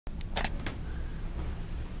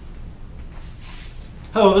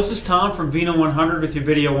Hello, this is Tom from Vino 100 with your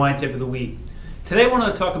video wine tip of the week. Today I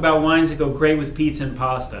want to talk about wines that go great with pizza and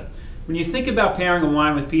pasta. When you think about pairing a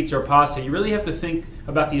wine with pizza or pasta, you really have to think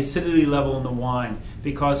about the acidity level in the wine,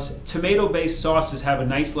 because tomato-based sauces have a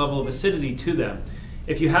nice level of acidity to them.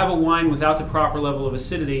 If you have a wine without the proper level of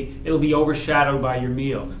acidity, it'll be overshadowed by your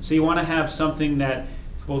meal. So you want to have something that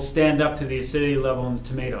will stand up to the acidity level in the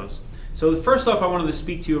tomatoes. So first off, I wanted to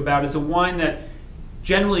speak to you about is a wine that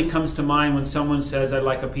generally comes to mind when someone says I'd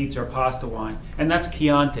like a pizza or pasta wine, and that's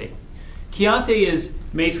Chianti. Chianti is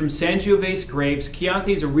made from Sangiovese grapes.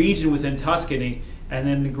 Chianti is a region within Tuscany, and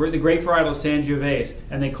then the grape varietal Sangiovese,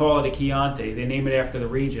 and they call it a Chianti. They name it after the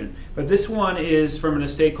region. But this one is from an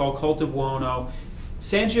estate called Colta Buono.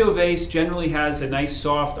 Sangiovese generally has a nice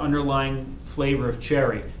soft underlying flavor of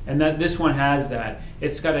cherry, and this one has that.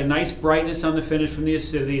 It's got a nice brightness on the finish from the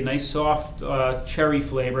acidity, a nice soft cherry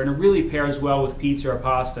flavor, and it really pairs well with pizza or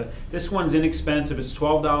pasta. This one's inexpensive. It's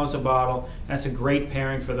 $12 a bottle, and it's a great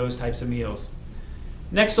pairing for those types of meals.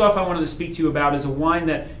 Next off, I wanted to speak to you about is a wine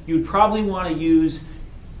that you'd probably want to use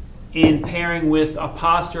in pairing with a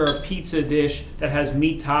pasta or a pizza dish that has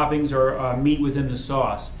meat toppings or meat within the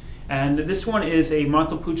sauce. And this one is a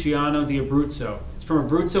Montepulciano di Abruzzo. It's from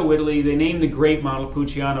Abruzzo, Italy. They named the grape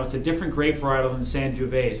Montepulciano. It's a different grape varietal than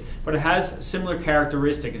Sangiovese, but it has similar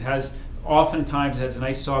characteristic. Oftentimes it has a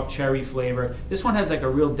nice soft cherry flavor. This one has like a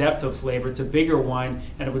real depth of flavor. It's a bigger wine,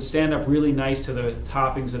 and it would stand up really nice to the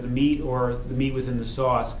toppings of the meat or the meat within the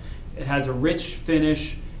sauce. It has a rich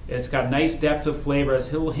finish. It's got nice depth of flavor, has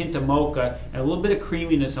a little hint of mocha, and a little bit of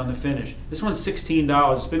creaminess on the finish. This one's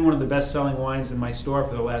 $16. It's been one of the best-selling wines in my store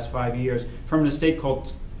for the last 5 years, from an estate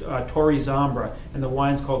called Torre Zambra, and the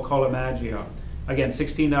wine's called Colomagio. Again,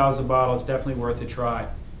 $16 a bottle. It's definitely worth a try.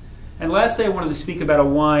 And lastly, I wanted to speak about a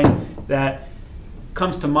wine that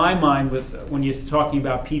comes to my mind when you're talking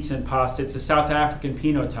about pizza and pasta. It's a South African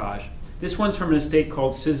Pinotage. This one's from an estate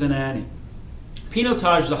called Sizanani.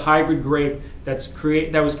 Pinotage is a hybrid grape that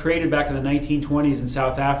was created back in the 1920s in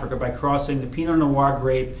South Africa by crossing the Pinot Noir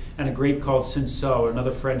grape and a grape called Cinsault,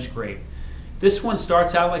 another French grape. This one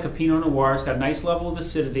starts out like a Pinot Noir. It's got a nice level of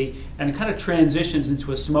acidity, and it kind of transitions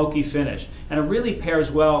into a smoky finish. And it really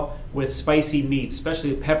pairs well with spicy meats,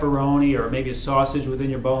 especially a pepperoni or maybe a sausage within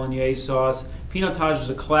your bolognese sauce. Pinotage is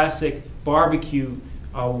a classic barbecue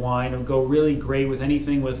wine. It would go really great with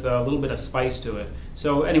anything with a little bit of spice to it.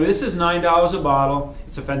 So anyway, this is $9 a bottle.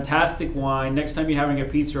 It's a fantastic wine. Next time you're having a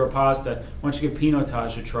pizza or pasta, why don't you give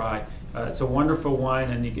Pinotage a try? It's a wonderful wine,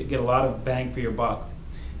 and you get a lot of bang for your buck.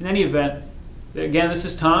 In any event, again, this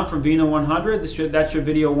is Tom from Vino 100. That's your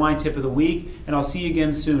video wine tip of the week, and I'll see you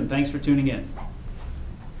again soon. Thanks for tuning in.